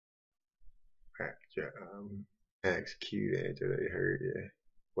Whack job. Execute after they heard you.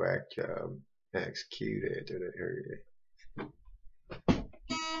 Whack job. Execute after they heard you.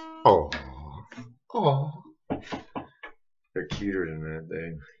 Oh. Oh. They're cuter than that,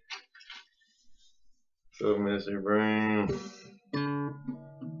 dude. So, Mr. Brown.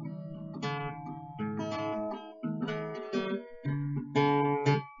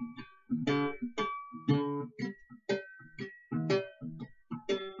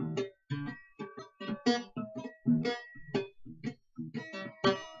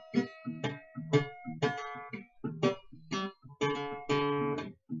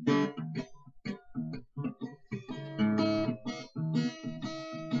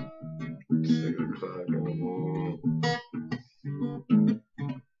 O'clock in the morning.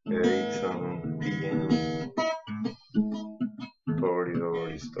 8-something p.m. Party's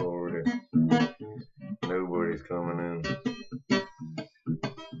already started. Nobody's coming in.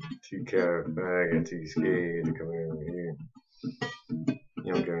 Too faggot, too scared to come over here.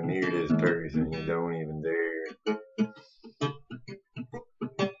 You don't go near this person, you don't even dare.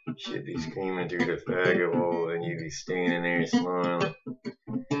 Should be screaming through the faggot walls and you be standing there smiling.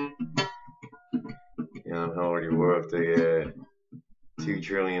 You know how hard you work to 2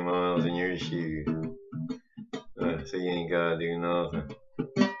 trillion miles in your shoes. So you ain't gotta do nothing.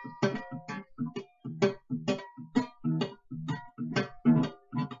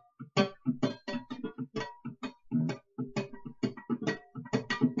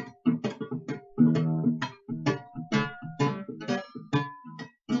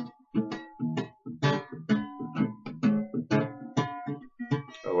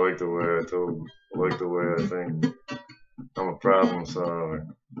 I like the way I think. I'm a problem solver.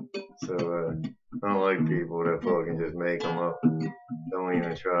 So, I don't like people that fucking just make them up. Don't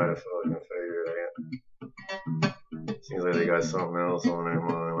even try to fucking figure it out. Seems like they got something else on their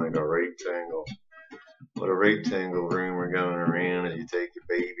mind, like a rape tangle. But a rape tangle rumor going around is you take your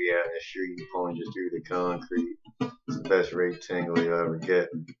baby out in the street and punch it through the concrete. It's the best rape tangle you ever get.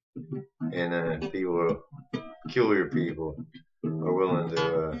 And people, peculiar people, are willing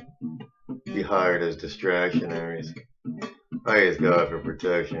to be hired as distractionaries. I ask God for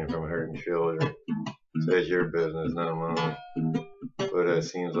protection from hurting children. So that's your business, not mine. But it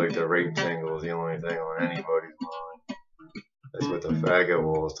seems like the rape tangle is the only thing on anybody's mind. That's what the faggot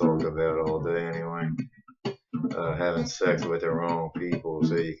walls talk about all day anyway. Having sex with the wrong people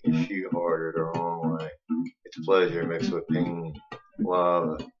so you can shoot harder the wrong way. It's pleasure mixed with pain,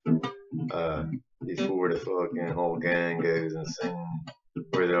 lava. Before the fucking whole gang goes insane.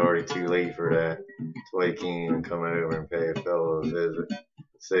 Or they're already too late for that. That's why you can't even come over and pay a fellow a visit.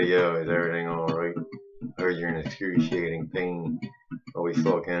 Say, yo, is everything alright? I heard you're in excruciating pain. Always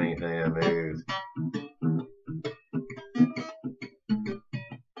fuck anything that moves.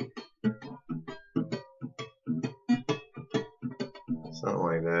 Something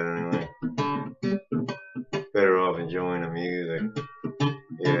like that anyway. Better off enjoying the music.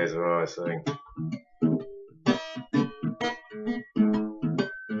 Yeah, that's what I think.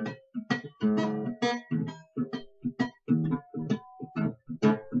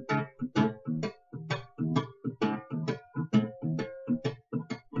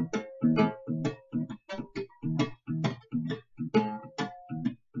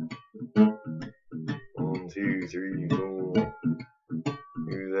 One, two, three, four.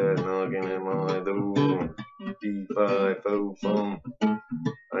 Who's that knocking at my door? D5 phone.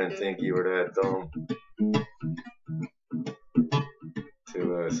 I didn't think you were that dumb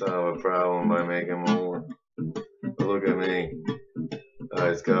to solve a problem by making more. But look at me.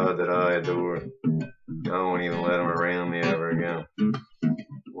 It's God that I adore. I won't even let him around me ever again.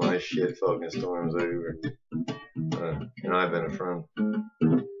 When this shit fucking storms over. I've been a friend.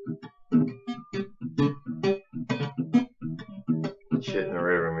 Shit in the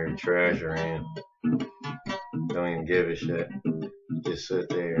river, move trash around. Don't even give a shit. Just sit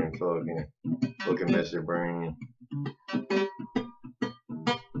there and fucking look at Mr. Brown.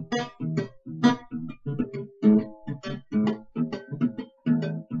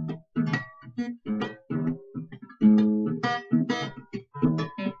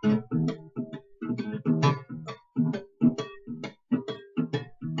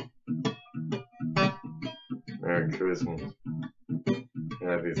 Merry Christmas.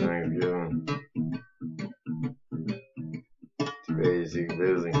 Happy Thanksgiving. Too bad you're too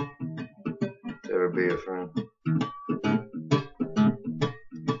busy to ever be a friend.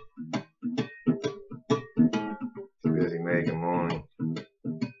 Too busy making money.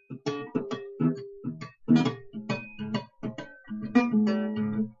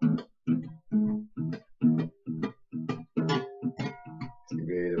 Too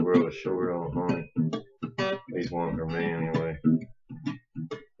bad the world is short on honey. At least one for me anyway.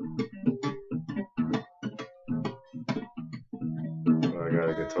 Well, I got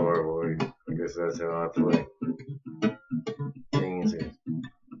a guitar boy. I guess that's how I play. Things that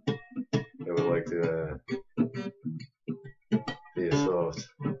would like to be a soft,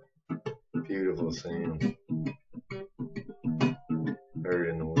 beautiful sound. Heard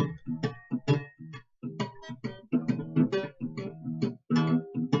in the wind.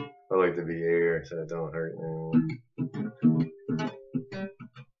 I like to be air so it don't hurt anyone.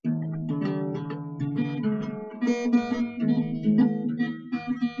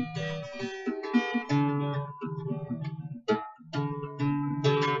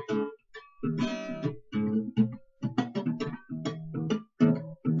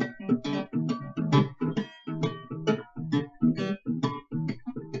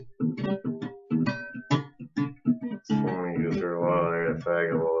 It's funny because for a while there, the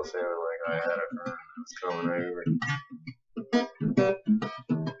faggot wall sounded like I had a friend that was coming over.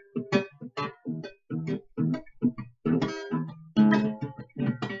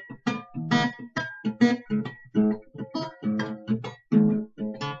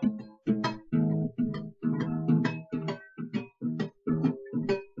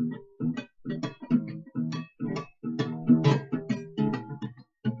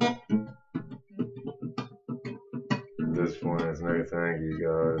 At this point, it's no thank you,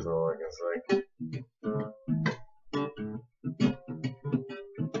 guys. All I can say.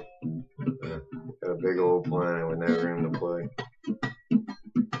 Got a big old planet with no room to play.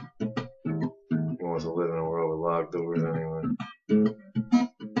 He wants to live in a world with locked doors anyway.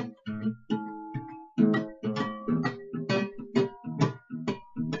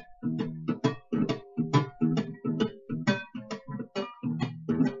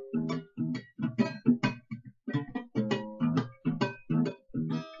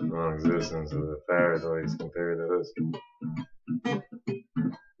 Non-existence of the paradise compared to this.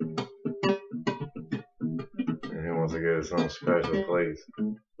 And he wants to go to some special place.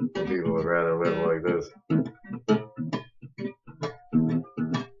 People would rather live like this.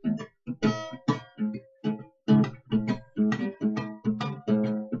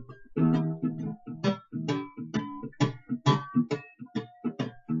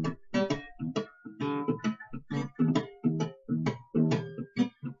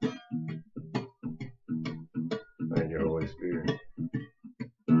 Thank you, Holy Spirit.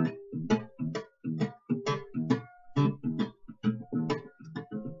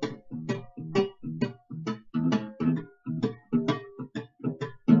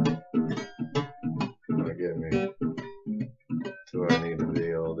 Not get me to where I need to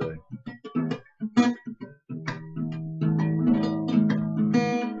be all day.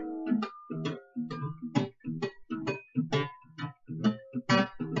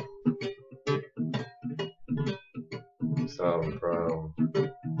 Solving problems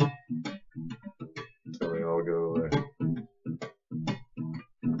until they all go away.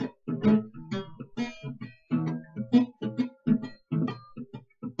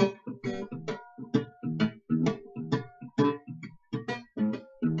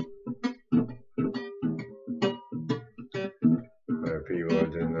 People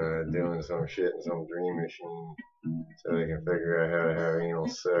are doing some shit in some dream machine so they can figure out how to have anal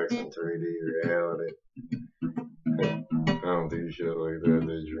sex in 3D reality. I don't do shit like that.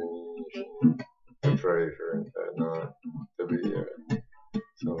 They dream machine. I pray for that not to be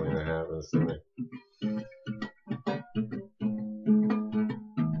something that happens to me.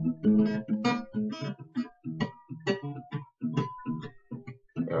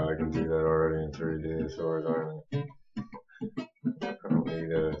 I can do that already in 3D as far as I know. I don't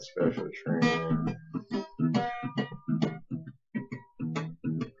need a special training.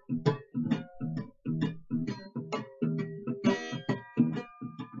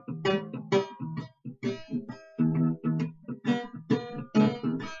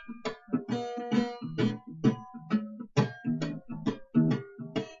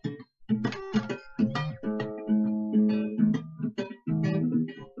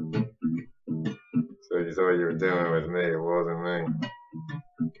 So you thought you were dealing with me, it wasn't me.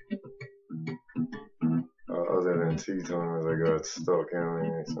 Other than 2 times I got stuck in me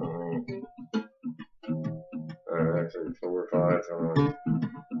or something. Actually 4 or 5 times.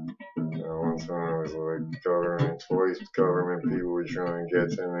 One time it was like twice government people were trying to get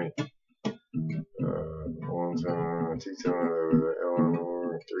to me. One time, 2 times it was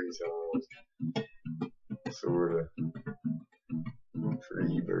Eleanor, 3 times. Sorta.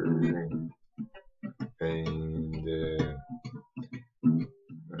 Freebird. And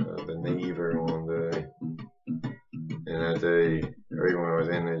the neighbor one day. And that day, right when I was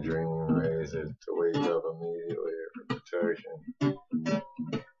in the dream is to wake up immediately for protection.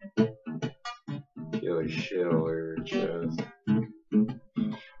 Feel like shit all over your chest.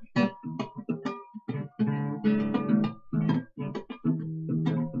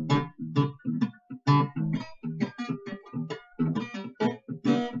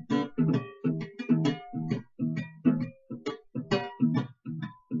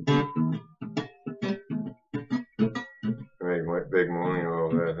 Make big money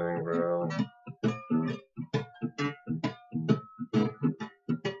off that thing, bro.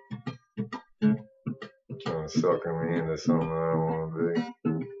 Trying to sucker me into something I don't want to be.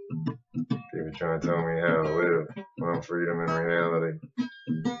 People trying to tell me how to live when I'm freedom in reality.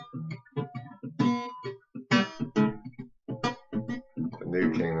 The new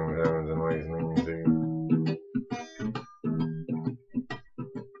kingdom of heaven's a nice name too.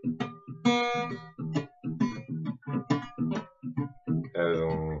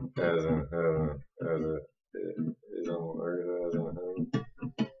 As on heaven, as it is on earth, as in heaven.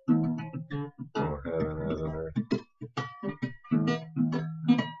 On heaven, as in earth.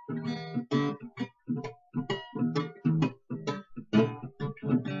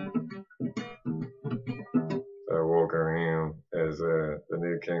 So I walk around as the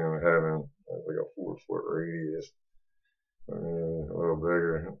new kingdom of heaven, has like a 4-foot radius. I mean, a little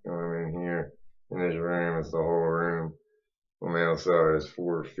bigger. I'm in here. In this room, it's the whole room. On the outside, it's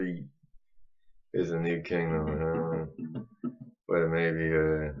 4 feet. It's a new kingdom of heaven. But it may be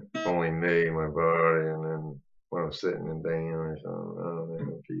only me, my body, and then when I'm sitting and down or something. I don't know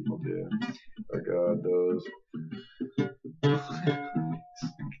what people do. Or God does.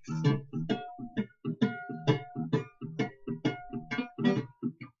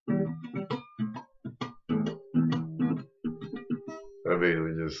 I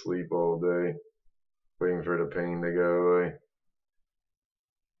basically just sleep all day, waiting for the pain to go away.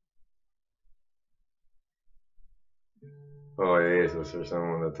 All I asked was for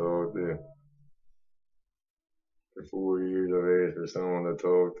someone to talk to. For 4 years I asked for someone to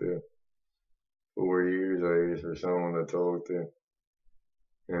talk to. 4 years I asked for someone to talk to.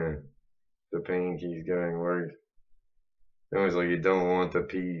 And the pain keeps getting worse. It's almost like you don't want the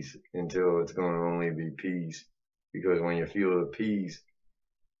peace until it's going to only be peace. Because when you feel the peace,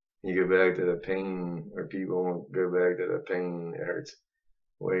 you go back to the pain, or people won't go back to the pain. It hurts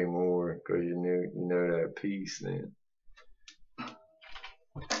way more because you know that peace then.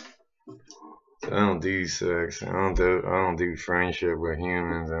 So I don't do sex. I don't do friendship with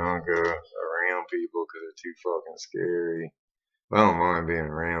humans. I don't go around people because they're too fucking scary. I don't mind being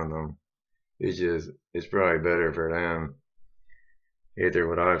around them. It's probably better for them. After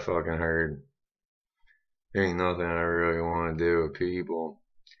what I fucking heard, there ain't nothing I really want to do with people.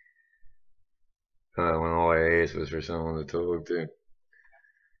 When all I asked was for someone to talk to.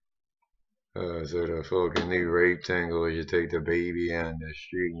 So the fucking new rape tingle is you take the baby out in the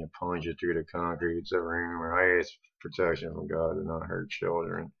street and you punch it through the concrete. It's a rumor. I ask protection from God to not hurt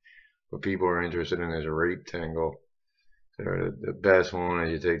children. But people are interested in this rape tingle. So the best one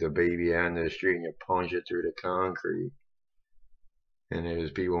is you take the baby out in the street and you punch it through the concrete. And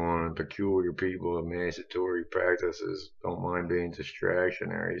there's people on peculiar people of masturbatory practices don't mind being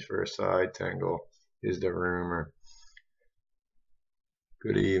distractionaries for a side tingle is the rumor.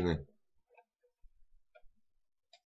 Good evening.